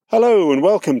Hello and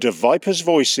welcome to Vipers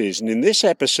Voices, and in this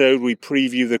episode we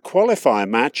preview the qualifier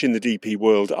match in the DP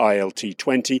World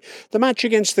ILT20, the match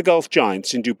against the Gulf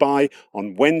Giants in Dubai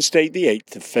on Wednesday the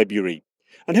 8th of February.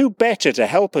 And who better to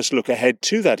help us look ahead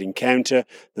to that encounter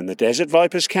than the Desert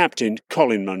Vipers captain,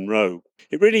 Colin Munro.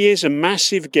 It really is a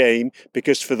massive game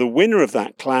because for the winner of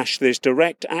that clash there's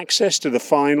direct access to the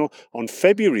final on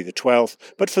February the 12th,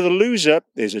 but for the loser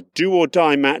there's a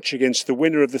do-or-die match against the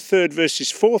winner of the third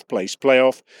versus fourth place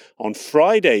playoff on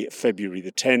Friday, February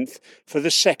the 10th, for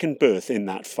the second berth in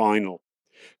that final.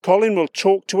 Colin will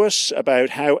talk to us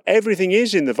about how everything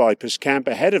is in the Vipers camp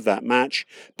ahead of that match,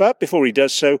 but before he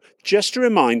does so, just a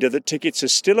reminder that tickets are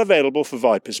still available for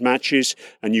Vipers matches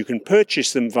and you can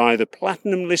purchase them via the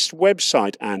Platinum List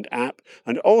website and app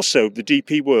and also the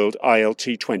DP World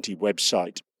ILT20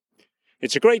 website.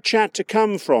 It's a great chat to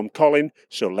come from Colin,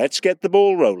 so let's get the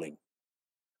ball rolling.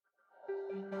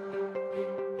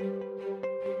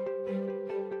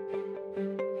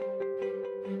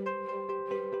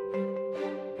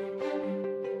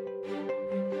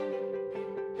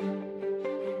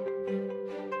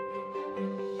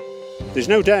 There's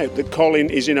no doubt that Colin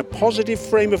is in a positive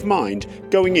frame of mind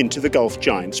going into the Gulf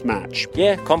Giants match.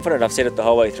 Yeah, confident. I've said it the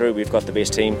whole way through. We've got the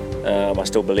best team. I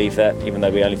still believe that, even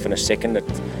though we only finished second.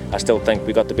 I still think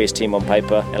we got the best team on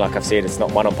paper. And like I've said, it's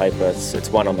not one on paper, it's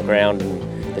one on the ground.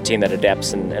 And the team that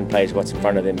adapts and plays what's in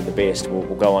front of them the best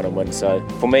will go on and win. So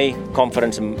for me,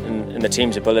 confidence in the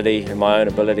team's ability and my own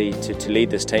ability to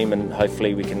lead this team, and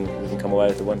hopefully we can come away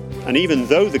with the win. And even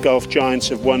though the Gulf Giants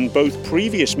have won both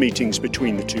previous meetings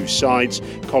between the two sides,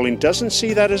 Colin doesn't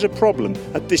see that as a problem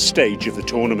at this stage of the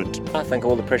tournament. I think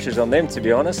all the pressure's on them, to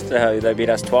be honest. They beat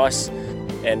us twice,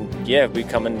 and yeah, we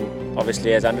come in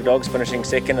obviously as underdogs, finishing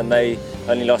second, and they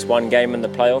only lost one game in the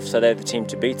playoffs, so they're the team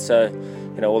to beat. So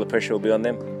all the pressure will be on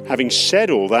them. Having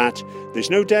said all that, there's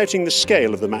no doubting the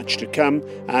scale of the match to come.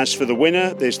 As for the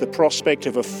winner, there's the prospect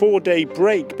of a 4-day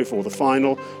break before the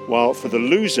final, while for the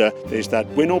loser, there's that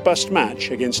win or bust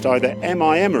match against either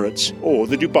MI Emirates or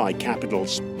the Dubai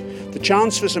Capitals. The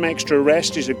chance for some extra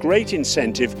rest is a great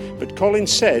incentive, but Colin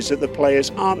says that the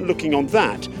players aren't looking on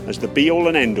that as the be-all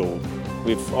and end-all.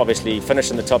 We've obviously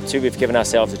finished in the top two. We've given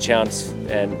ourselves a chance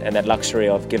and that luxury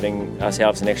of giving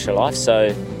ourselves an extra life.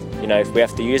 So, if we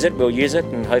have to use it, we'll use it,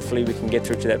 and hopefully we can get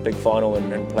through to that big final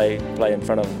and play in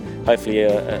front of hopefully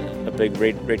a big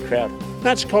red crowd.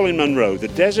 That's Colin Munro, the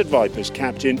Desert Vipers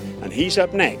captain, and he's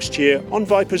up next here on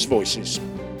Vipers Voices.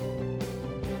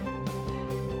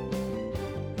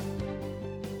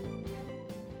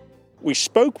 We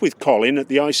spoke with Colin at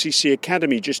the ICC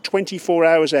Academy just 24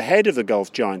 hours ahead of the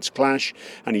Gulf Giants clash,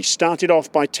 and he started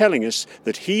off by telling us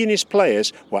that he and his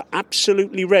players were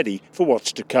absolutely ready for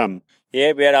what's to come.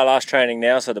 Yeah, we had our last training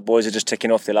now, so the boys are just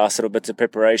ticking off their last little bits of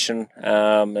preparation,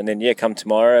 and then come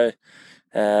tomorrow,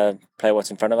 play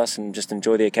what's in front of us and just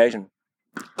enjoy the occasion.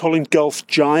 Colin, Gulf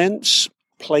Giants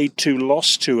played 2,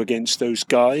 lost 2 against those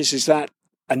guys. Is that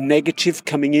a negative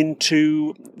coming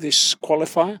into this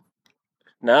qualifier?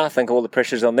 No, I think all the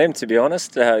pressure's on them, to be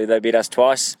honest. They beat us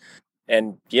twice,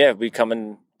 and we come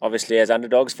in obviously as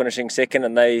underdogs, finishing second,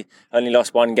 and they only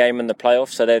lost one game in the playoffs,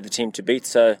 so they're the team to beat.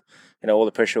 So all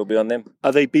the pressure will be on them.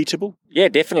 Are they beatable? Yeah,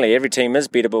 definitely. Every team is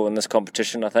beatable in this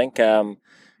competition, I think.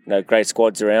 Great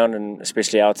squads around, and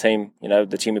especially our team,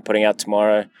 the team we're putting out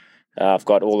tomorrow. I've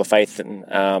got all the faith in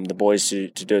the boys to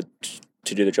do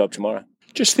the job tomorrow.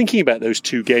 Just thinking about those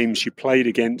 2 games you played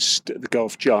against the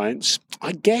Gulf Giants,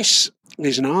 I guess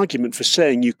there's an argument for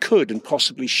saying you could and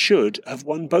possibly should have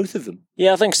won both of them.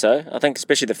 Yeah, I think so. I think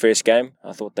especially the first game,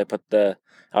 I thought they put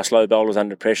our slow bowlers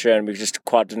under pressure, and we just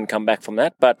quite didn't come back from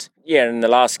that. But in the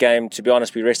last game, to be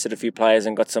honest, we rested a few players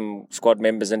and got some squad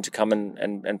members in to come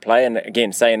and play. And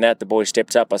again, saying that, the boys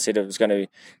stepped up. I said it was going to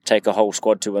take a whole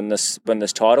squad to win this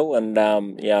title, and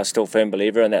I'm still a firm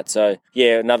believer in that. So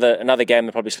another game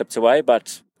that probably slipped away,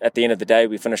 but at the end of the day,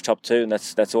 we finished top 2, and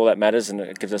that's all that matters, and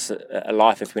it gives us a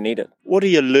life if we need it. What are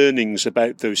your learnings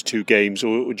about those 2 games,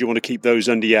 or would you want to keep those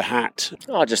under your hat?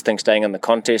 I just think staying in the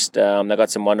contest. They've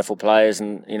got some wonderful players,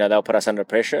 and they'll put us under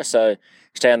pressure. So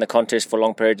stay in the contest for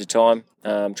long periods of time.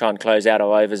 Try and close out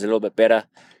our overs a little bit better,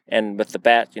 and with the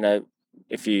bat,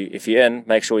 if you're in,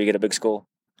 make sure you get a big score.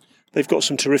 They've got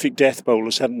some terrific death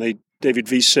bowlers, haven't they? David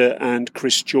Visa and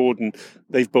Chris Jordan.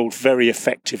 They've bowled very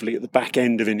effectively at the back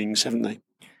end of innings, haven't they?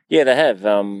 Yeah, they have.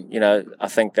 I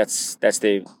think that's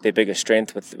their biggest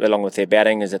strength, along with their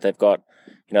batting, is that they've got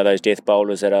those death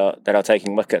bowlers that are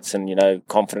taking wickets, and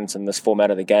confidence in this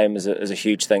format of the game is a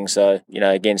huge thing. So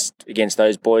against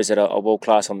those boys that are world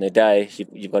class on their day,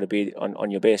 you've got to be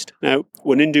on your best. Now,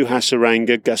 Wanindu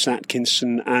Hasaranga, Gus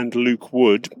Atkinson and Luke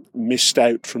Wood missed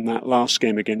out from that last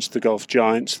game against the Gulf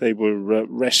Giants. They were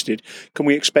rested. Can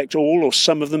we expect all or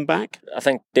some of them back? I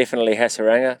think definitely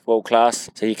Hasaranga, world class,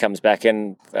 so he comes back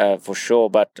in for sure.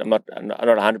 But I'm not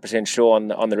 100% sure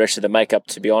on the rest of the makeup,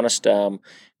 to be honest.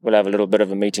 We'll have a little bit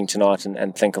of a meeting tonight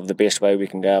and think of the best way we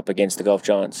can go up against the Gulf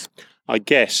Giants. I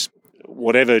guess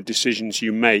whatever decisions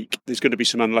you make, there's going to be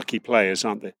some unlucky players,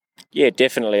 aren't there? Yeah,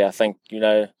 definitely. I think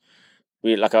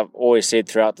we, like I've always said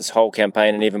throughout this whole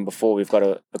campaign and even before, we've got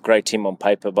a great team on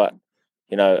paper, but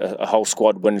a whole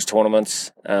squad wins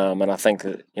tournaments, and I think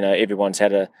that everyone's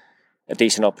had a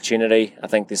decent opportunity. I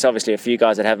think there's obviously a few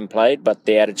guys that haven't played, but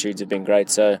their attitudes have been great.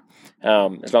 So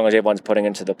as long as everyone's putting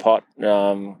into the pot,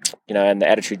 and the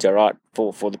attitudes are right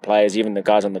for the players, even the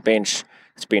guys on the bench,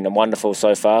 it's been wonderful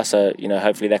so far. So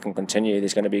hopefully that can continue.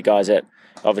 There's going to be guys that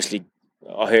obviously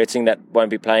are hurting that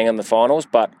won't be playing in the finals,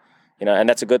 but and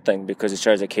that's a good thing because it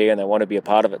shows they care and they want to be a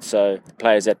part of it. So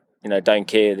players that don't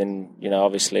care, then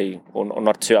obviously or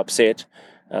not too upset,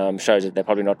 shows that they're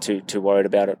probably not too worried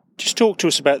about it. Just talk to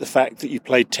us about the fact that you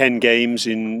played 10 games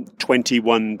in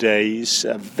 21 days,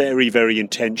 a very, very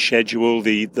intense schedule,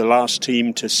 the last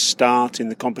team to start in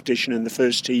the competition and the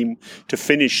first team to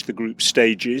finish the group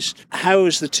stages. How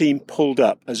has the team pulled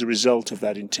up as a result of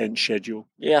that intense schedule?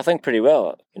 Yeah, I think pretty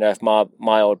well. If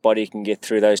my old body can get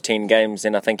through those 10 games,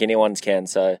 then I think anyone's can.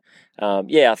 So,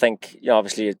 I think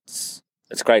obviously it's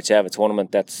great to have a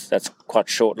tournament that's quite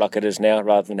short like it is now,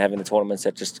 rather than having the tournaments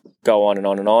that just go on and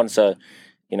on and on. So,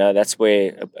 that's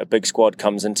where a big squad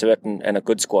comes into it and a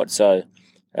good squad. So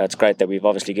it's great that we've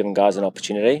obviously given guys an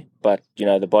opportunity, but,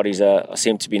 the bodies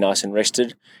seem to be nice and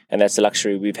rested, and that's the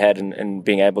luxury we've had in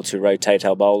being able to rotate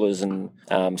our bowlers and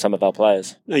some of our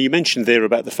players. Now, you mentioned there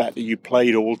about the fact that you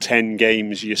played all 10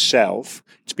 games yourself.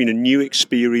 It's been a new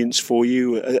experience for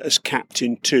you as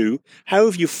captain too. How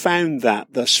have you found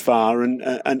that thus far,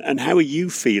 and how are you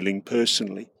feeling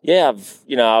personally? Yeah,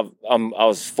 I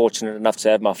was fortunate enough to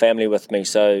have my family with me.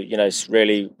 So it's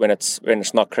really when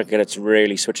it's not cricket, it's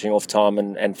really switching off time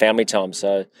and family time.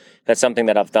 So that's something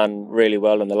that I've done really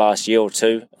well in the last year or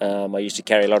two. I used to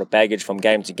carry a lot of baggage from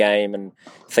game to game and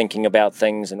thinking about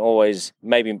things and always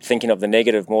maybe thinking of the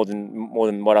negative more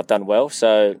than what I've done well.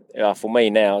 So for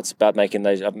me now, it's about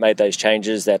I've made those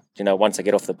changes that once I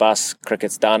get off the bus,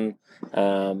 cricket's done.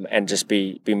 And just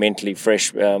be mentally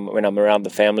fresh when I'm around the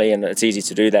family, and it's easy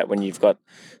to do that when you've got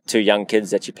two young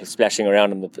kids that you're splashing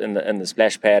around in the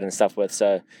splash pad and stuff with.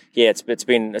 So yeah, it's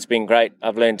been great.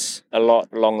 I've learnt a lot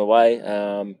along the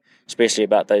way, especially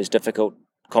about those difficult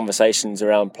conversations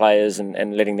around players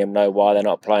and letting them know why they're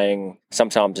not playing.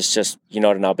 Sometimes it's just you're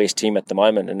not in our best team at the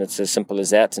moment, and it's as simple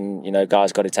as that. And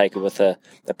guys got to take it with a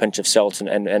pinch of salt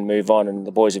and move on. And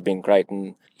the boys have been great.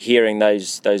 And hearing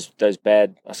those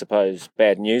bad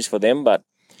news for them, but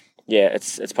yeah,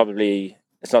 it's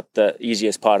not the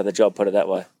easiest part of the job, put it that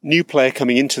way. New player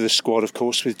coming into the squad, of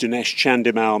course, with Dinesh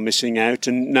Chandimal missing out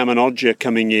and Naman Odja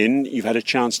coming in. You've had a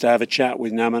chance to have a chat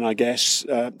with Naman, I guess.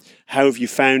 How have you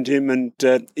found him, and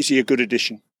is he a good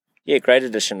addition? Yeah, great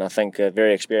addition. I think a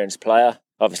very experienced player.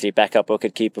 Obviously, backup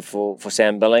wicketkeeper for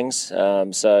Sam Billings.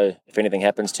 So if anything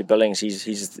happens to Billings,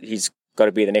 he's got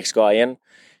to be the next guy in.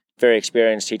 Very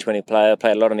experienced T20 player.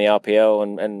 Played a lot in the RPL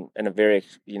and a very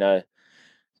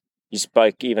He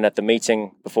spoke even at the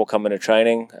meeting before coming to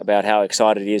training about how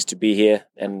excited he is to be here,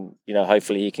 and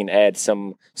hopefully he can add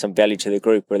some value to the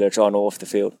group, whether it's on or off the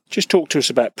field. Just talk to us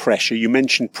about pressure. You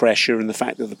mentioned pressure and the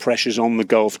fact that the pressure's on the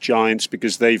Gulf Giants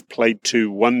because they've played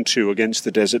 1-2 against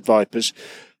the Desert Vipers.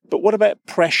 But what about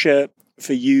pressure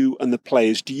for you and the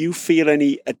players? Do you feel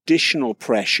any additional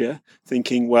pressure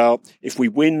thinking, well, if we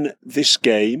win this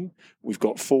game, we've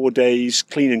got 4 days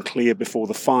clean and clear before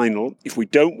the final. If we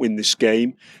don't win this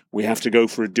game, we have to go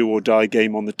for a do-or-die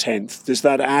game on the 10th. Does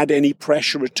that add any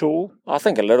pressure at all? I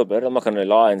think a little bit. I'm not going to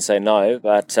lie and say no,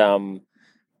 but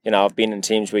I've been in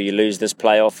teams where you lose this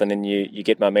playoff and then you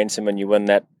get momentum and you win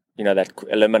that, that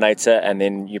eliminator, and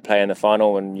then you play in the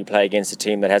final and you play against a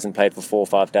team that hasn't played for 4 or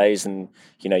 5 days, and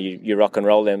you rock and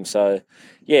roll them. So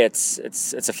yeah, it's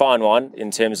a fine one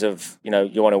in terms of you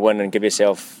want to win and give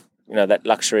yourself that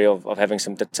luxury of having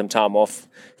some time off,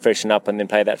 freshen up, and then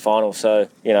play that final. So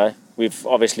we've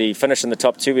obviously finished in the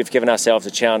top 2. We've given ourselves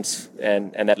a chance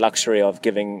and that luxury of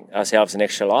giving ourselves an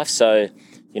extra life. So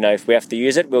if we have to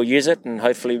use it, we'll use it, and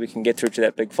hopefully we can get through to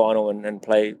that big final and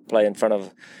play in front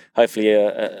of hopefully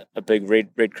a big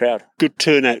red crowd. Good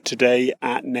turnout today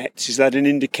at Nets. Is that an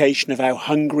indication of how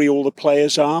hungry all the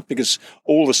players are? Because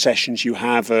all the sessions you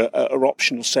have are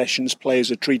optional sessions.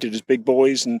 Players are treated as big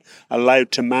boys and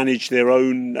allowed to manage their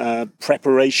own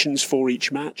preparations for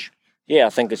each match. Yeah, I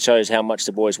think it shows how much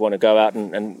the boys want to go out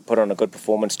and put on a good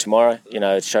performance tomorrow.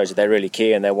 It shows that they really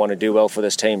care and they want to do well for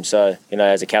this team. So,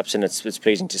 as a captain, it's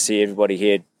pleasing to see everybody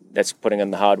here that's putting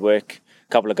in the hard work.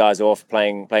 A couple of guys are off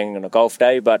playing on a golf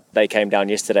day, but they came down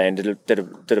yesterday and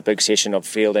did a big session of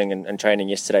fielding and training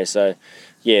yesterday. So,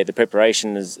 yeah, the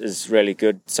preparation is really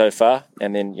good so far.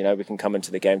 And then, we can come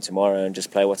into the game tomorrow and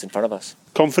just play what's in front of us.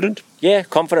 Confident? Yeah,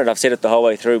 confident. I've said it the whole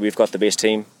way through. We've got the best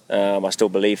team. I still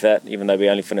believe that, even though we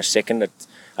only finished second.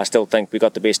 I still think we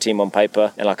got the best team on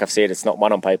paper. And like I've said, it's not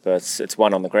one on paper, it's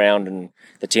one on the ground. And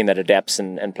the team that adapts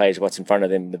and plays what's in front of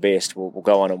them the best will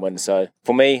go on and win. So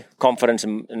for me, confidence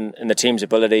in the team's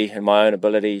ability and my own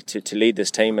ability to lead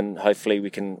this team, and hopefully we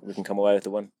can come away with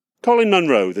the win. Colin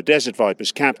Munro, the Desert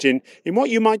Vipers captain, in what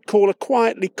you might call a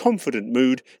quietly confident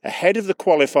mood ahead of the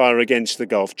qualifier against the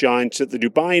Gulf Giants at the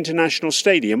Dubai International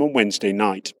Stadium on Wednesday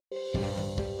night.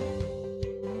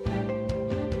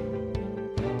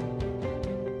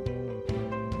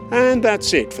 And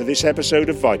that's it for this episode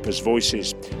of Vipers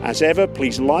Voices. As ever,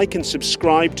 please like and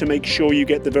subscribe to make sure you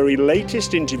get the very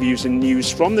latest interviews and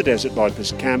news from the Desert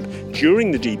Vipers camp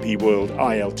during the DP World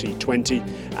ILT20.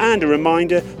 And a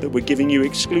reminder that we're giving you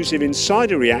exclusive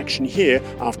insider reaction here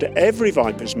after every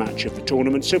Vipers match of the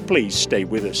tournament, so please stay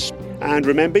with us. And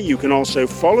remember, you can also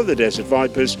follow the Desert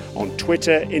Vipers on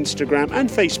Twitter, Instagram and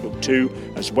Facebook too,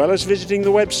 as well as visiting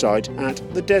the website at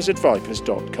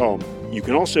thedesertvipers.com. You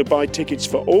can also buy tickets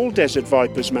for all Desert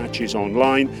Vipers matches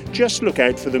online. Just look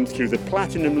out for them through the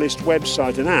Platinum List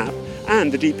website and app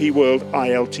and the DP World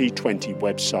ILT20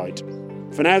 website.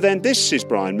 For now then, this is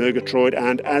Brian Murgatroyd,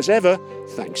 and as ever,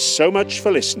 thanks so much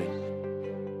for listening.